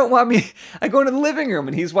poorly. They don't want me. I go into the living room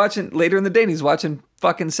and he's watching later in the day and he's watching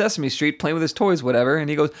fucking Sesame Street, playing with his toys, whatever. And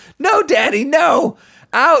he goes, "No, Daddy, no.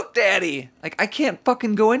 Out, Daddy." Like, I can't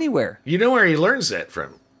fucking go anywhere. You know where he learns that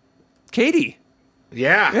from? Katie.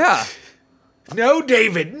 Yeah. Yeah. No,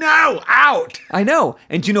 David, no, out. I know.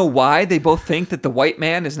 And do you know why they both think that the white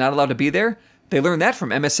man is not allowed to be there? They learned that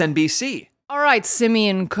from MSNBC. All right,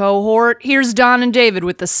 Simeon cohort, here's Don and David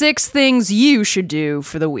with the 6 things you should do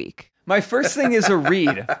for the week. My first thing is a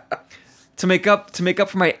read. To make up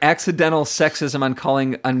for my accidental sexism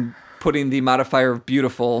on putting the modifier of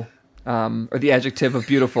beautiful, or the adjective of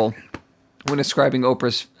beautiful, when describing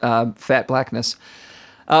Oprah's fat blackness.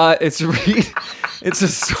 It's a read. It's a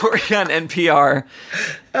story on NPR.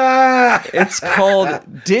 It's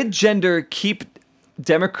called "Did Gender Keep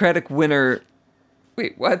Democratic Winner?"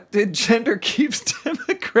 Wait, what? Did gender keep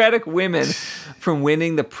Democratic women from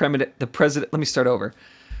winning the president? Let me start over.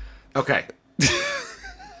 Okay.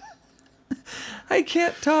 I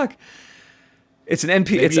can't talk. It's an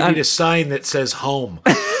NP. Maybe it's you on, need a sign that says home.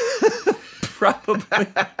 Probably.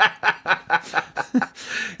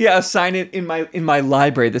 Yeah, a sign in my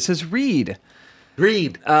library that says read.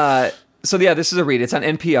 Read. So yeah, this is a read. It's on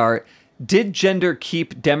NPR. Did gender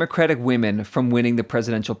keep Democratic women from winning the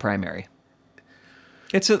presidential primary?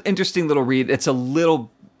 It's an interesting little read. It's a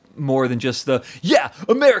little more than just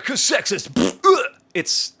America's sexist.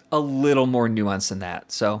 It's a little more nuanced than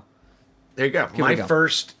that. So there you go.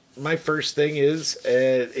 My first thing is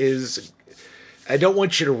I don't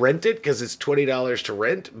want you to rent it because it's $20 to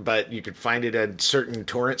rent, but you could find it on certain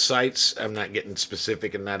torrent sites. I'm not getting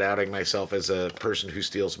specific and not outing myself as a person who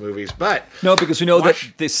steals movies, but no, because we know that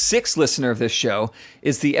the 6th listener of this show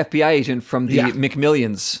is the FBI agent from the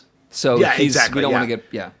McMillions. So exactly. We don't want to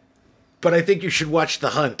get But I think you should watch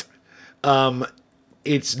The Hunt.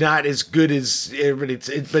 It's not as good as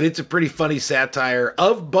but it's a pretty funny satire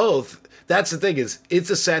of both. That's the thing is it's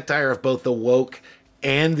a satire of both the woke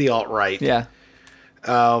and the alt-right. Yeah.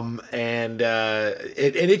 And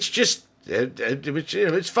it's just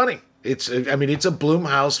it's funny. It's a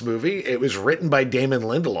Blumhouse movie. It was written by Damon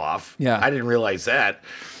Lindelof. Yeah. I didn't realize that.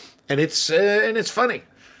 And it's funny.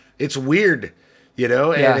 It's weird.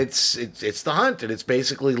 And it's The Hunt, and it's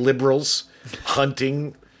basically liberals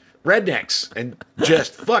hunting rednecks and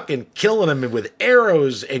just fucking killing them with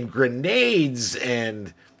arrows and grenades,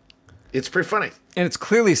 and it's pretty funny. And it's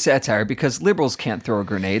clearly satire because liberals can't throw a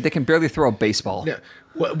grenade; they can barely throw a baseball. Yeah.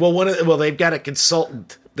 Well, they've got a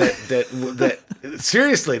consultant that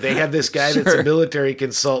seriously, they have this guy that's a military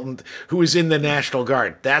consultant who is in the National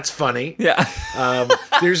Guard. That's funny. Yeah. I'm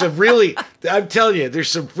telling you, there's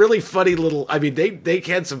some really funny little, they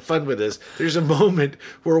had some fun with this. There's a moment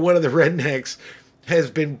where one of the rednecks has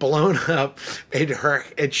been blown up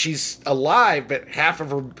and she's alive, but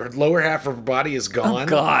her lower half of her body is gone. Oh,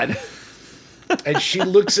 God. And she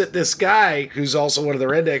looks at this guy who's also one of the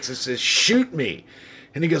rednecks and says, "Shoot me."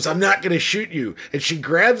 And he goes, "I'm not going to shoot you." And she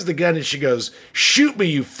grabs the gun and she goes, "Shoot me,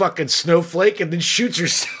 you fucking snowflake," and then shoots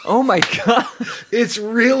herself. Oh my God. It's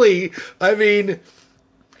really,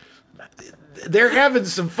 they're having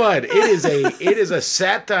some fun. It is a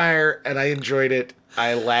satire, and I enjoyed it.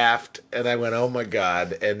 I laughed and I went, "Oh my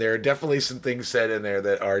God." And there are definitely some things said in there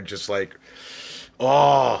that are just like,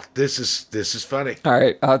 oh, this is funny. All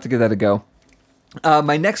right, I'll have to give that a go.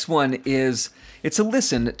 My next one is, it's a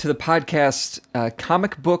listen to the podcast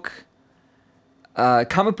Comic Book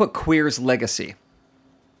Queer's Legacy.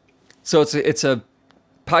 So it's a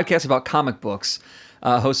podcast about comic books,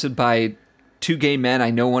 hosted by 2 gay men. I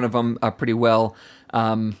know one of them pretty well.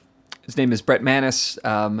 His name is Brett Manis,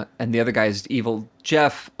 and the other guy is Evil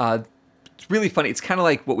Jeff. It's really funny. It's kind of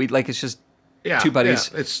like what we'd like. It's just 2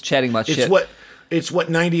 buddies chatting about shit. It's what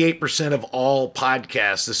 98% of all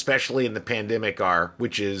podcasts, especially in the pandemic, are,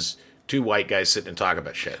 which is 2 white guys sitting and talking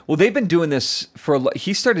about shit. Well, they've been doing this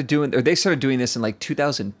they started doing this in like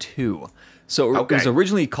 2002. So it was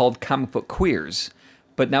originally called Comic Book Queers,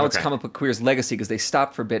 but now it's Comic Book Queers Legacy because they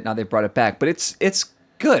stopped for a bit. Now they've brought it back, but it's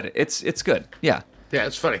good. It's good. Yeah. Yeah,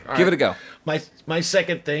 it's funny. Give it a go. My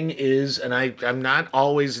second thing is, and I'm not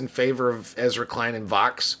always in favor of Ezra Klein and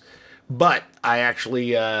Vox, but I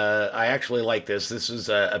actually like this. This is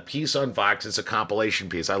a piece on Vox. It's a compilation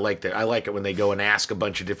piece. I like that. I like it when they go and ask a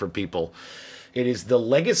bunch of different people. It is The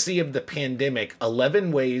Legacy of the Pandemic,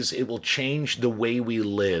 11 Ways It Will Change the Way We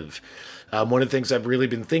Live. One of the things I've really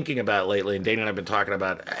been thinking about lately, and Dana and I have been talking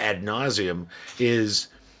about ad nauseum, is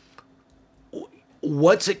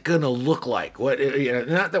what's it going to look like? What,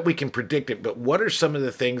 not that we can predict it, but what are some of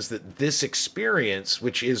the things that this experience,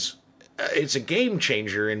 which is, it's a game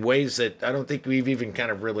changer in ways that I don't think we've even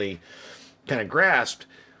kind of really kind of grasped.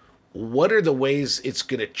 What are the ways it's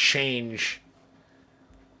going to change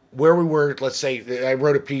where we were? Let's say I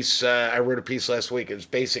wrote a piece last week. It's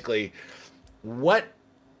basically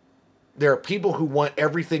there are people who want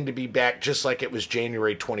everything to be back just like it was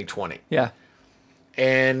January 2020. Yeah.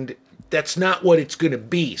 And that's not what it's going to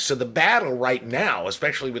be. So the battle right now,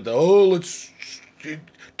 especially with let's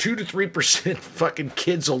 2 to 3% fucking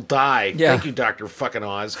kids will die. Yeah. Thank you, Dr. fucking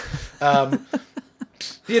Oz.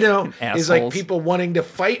 Is like people wanting to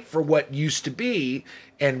fight for what used to be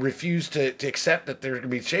and refuse to accept that there are going to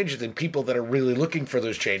be changes, and people that are really looking for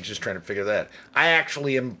those changes trying to figure that. I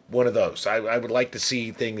actually am one of those. I would like to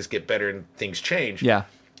see things get better and things change. Yeah.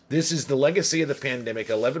 This is the legacy of the pandemic,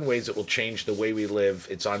 11 ways it will change the way we live.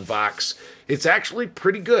 It's on Vox. It's actually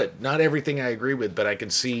pretty good. Not everything I agree with, but I can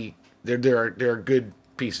see there are good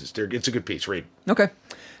pieces. It's a good piece. Read. Okay.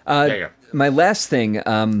 There you go. My last thing,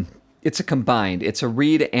 it's a combined. It's a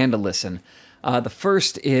read and a listen. The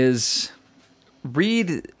first is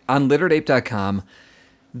read on literateape.com.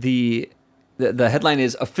 The headline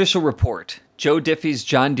is Official Report. Joe Diffie's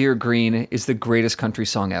John Deere Green is the greatest country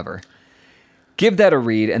song ever. Give that a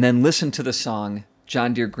read and then listen to the song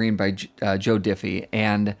John Deere Green by Joe Diffie.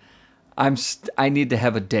 And I need to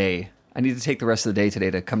have a day. I need to take the rest of the day today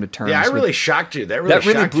to come to terms. Yeah, I really shocked you. That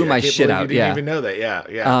really blew my shit out. You didn't even know that.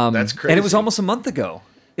 Yeah. That's crazy. And it was almost a month ago.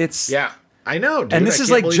 Yeah, I know, dude. And this is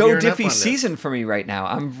like Joe Diffie season for me right now.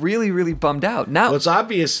 I'm really, really bummed out. Now, well, it's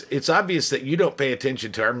obvious that you don't pay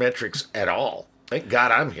attention to our metrics at all. Thank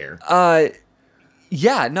God I'm here.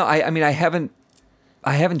 Yeah, no, I mean, I haven't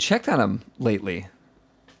checked on them lately.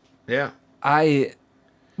 Yeah. I'm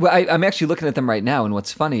actually looking at them right now, and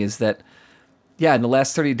what's funny is that, yeah, in the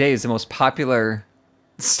last 30 days, the most popular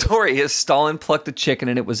story is Stalin plucked a chicken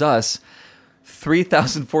and it was us.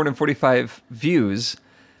 3,445 views,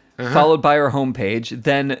 followed by our homepage.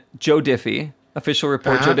 Then Joe Diffie, Official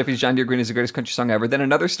Report, Joe Diffie's John Deere Green is the greatest country song ever. Then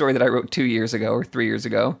another story that I wrote 2 years ago or 3 years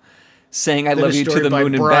ago, saying I love you to the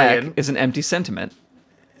moon and back is an empty sentiment.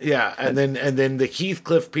 Yeah, and then the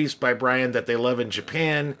Heathcliff piece by Brian that they love in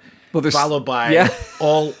Japan, followed by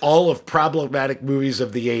all of problematic movies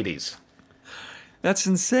of the 80s. That's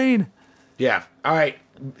insane. Yeah. All right,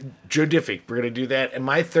 Joe Diffie, we're going to do that. And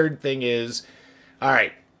my third thing is, all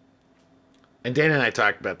right, and Dana and I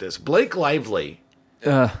talked about this. Blake Lively,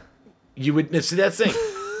 you would see that thing.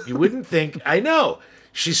 You wouldn't think. I know.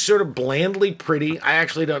 She's sort of blandly pretty. I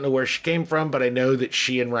actually don't know where she came from, but I know that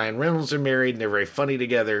she and Ryan Reynolds are married, and they're very funny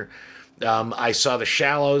together. I saw The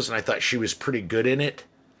Shallows, and I thought she was pretty good in it.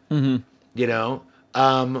 Mm-hmm.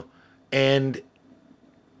 And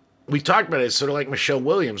we talked about it. It's sort of like Michelle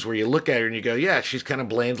Williams, where you look at her and you go, yeah, she's kind of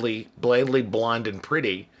blandly blonde and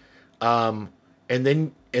pretty. And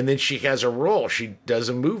then she has a role. She does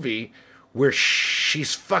a movie where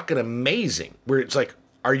she's fucking amazing, where it's like,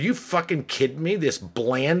 are you fucking kidding me? This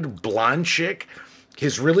bland blonde chick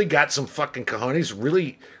has really got some fucking cojones,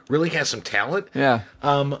 really has some talent. Yeah.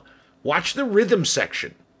 Watch the rhythm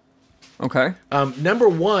section. Okay. Number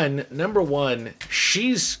one,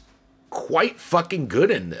 she's quite fucking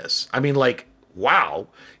good in this. I mean, like, wow.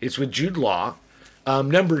 It's with Jude Law.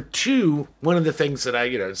 Number two, one of the things that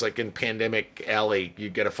it's like in Pandemic Alley,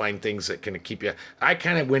 you got to find things that can keep you. I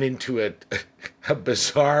kind of went into a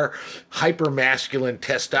bizarre, hyper-masculine,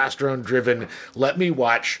 testosterone-driven, let me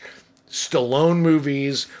watch Stallone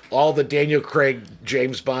movies, all the Daniel Craig,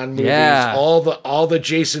 James Bond movies, all the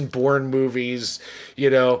Jason Bourne movies.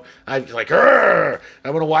 I'm like, I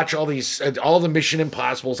want to watch all the Mission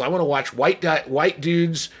Impossibles. I want to watch white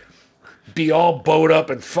dudes be all bowed up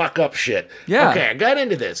and fuck up shit. Yeah. Okay, I got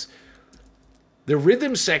into this. The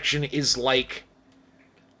rhythm section is like,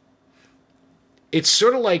 it's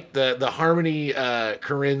sort of like the Harmony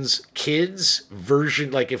Korine's Kids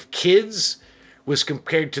version. Like if Kids was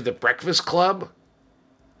compared to The Breakfast Club,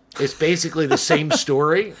 it's basically the same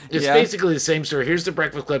story. It's basically the same story. Here's The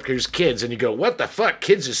Breakfast Club, here's Kids. And you go, what the fuck?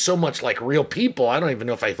 Kids is so much like real people. I don't even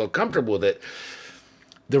know if I feel comfortable with it.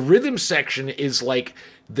 The rhythm section is like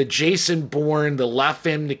the Jason Bourne, the La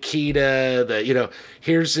Femme Nikita,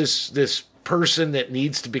 here's this person that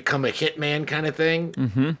needs to become a hitman kind of thing.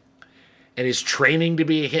 Mm-hmm. And is training to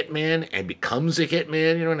be a hitman and becomes a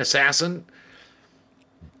hitman, an assassin.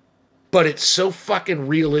 But it's so fucking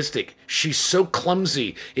realistic. She's so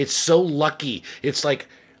clumsy. It's so lucky. It's like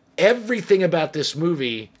everything about this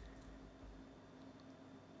movie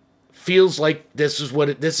feels like this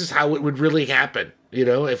is how it would really happen.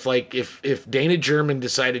 If Dana German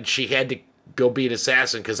decided she had to go be an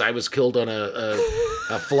assassin because I was killed on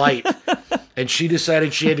a flight, and she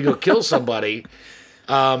decided she had to go kill somebody.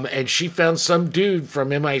 And she found some dude from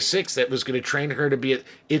MI6 that was going to train her to be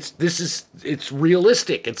it's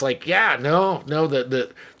realistic. It's like, the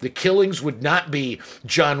killings would not be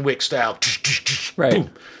John Wick style. Right. Boom.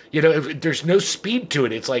 You know, there's no speed to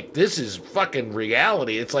it. It's like, this is fucking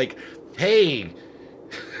reality. It's like, hey,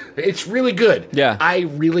 it's really good. Yeah. I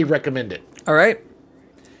really recommend it. All right.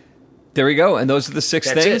 There we go. And those are the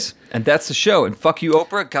 6 things. It. And that's the show. And fuck you,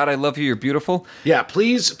 Oprah. God, I love you. You're beautiful. Yeah,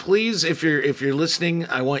 please, if you're listening,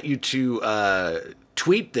 I want you to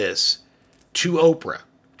tweet this to Oprah,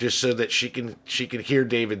 just so that she can hear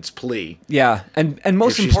David's plea. Yeah, and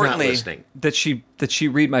most importantly, not that she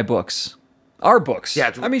read my books, our books.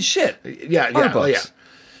 Yeah, I mean, shit. Yeah, our books.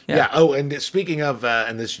 Yeah. Oh, and speaking of,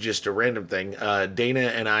 and this is just a random thing, Dana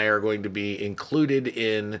and I are going to be included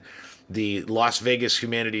in the Las Vegas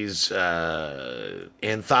Humanities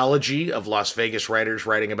anthology of Las Vegas writers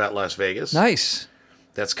writing about Las Vegas. Nice.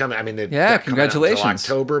 That's coming. I mean, congratulations.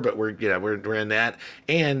 October, but we're in that,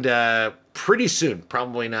 and pretty soon,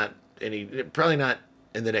 probably not in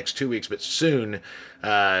the next 2 weeks, but soon,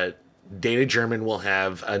 Dana German will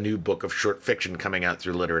have a new book of short fiction coming out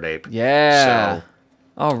through Literate Ape. Yeah. So,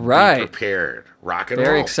 all right. Be prepared. Rock and roll.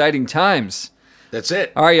 Very exciting times. That's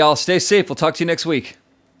it. All right, y'all. Stay safe. We'll talk to you next week.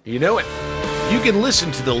 You know it. You can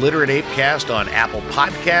listen to the Literate ApeCast on Apple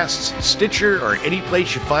Podcasts, Stitcher, or any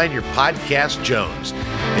place you find your podcast Jones.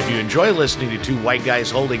 If you enjoy listening to two white guys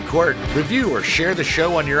holding court, review or share the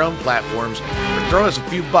show on your own platforms, or throw us a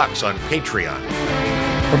few bucks on Patreon.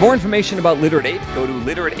 For more information about Literate Ape, go to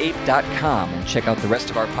literateape.com and check out the rest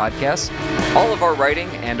of our podcasts, all of our writing,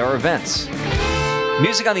 and our events.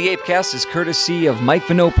 Music on the ApeCast is courtesy of Mike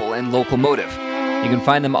Vinopal and Locomotive. You can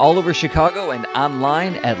find them all over Chicago and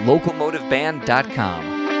online at locomotiveband.com.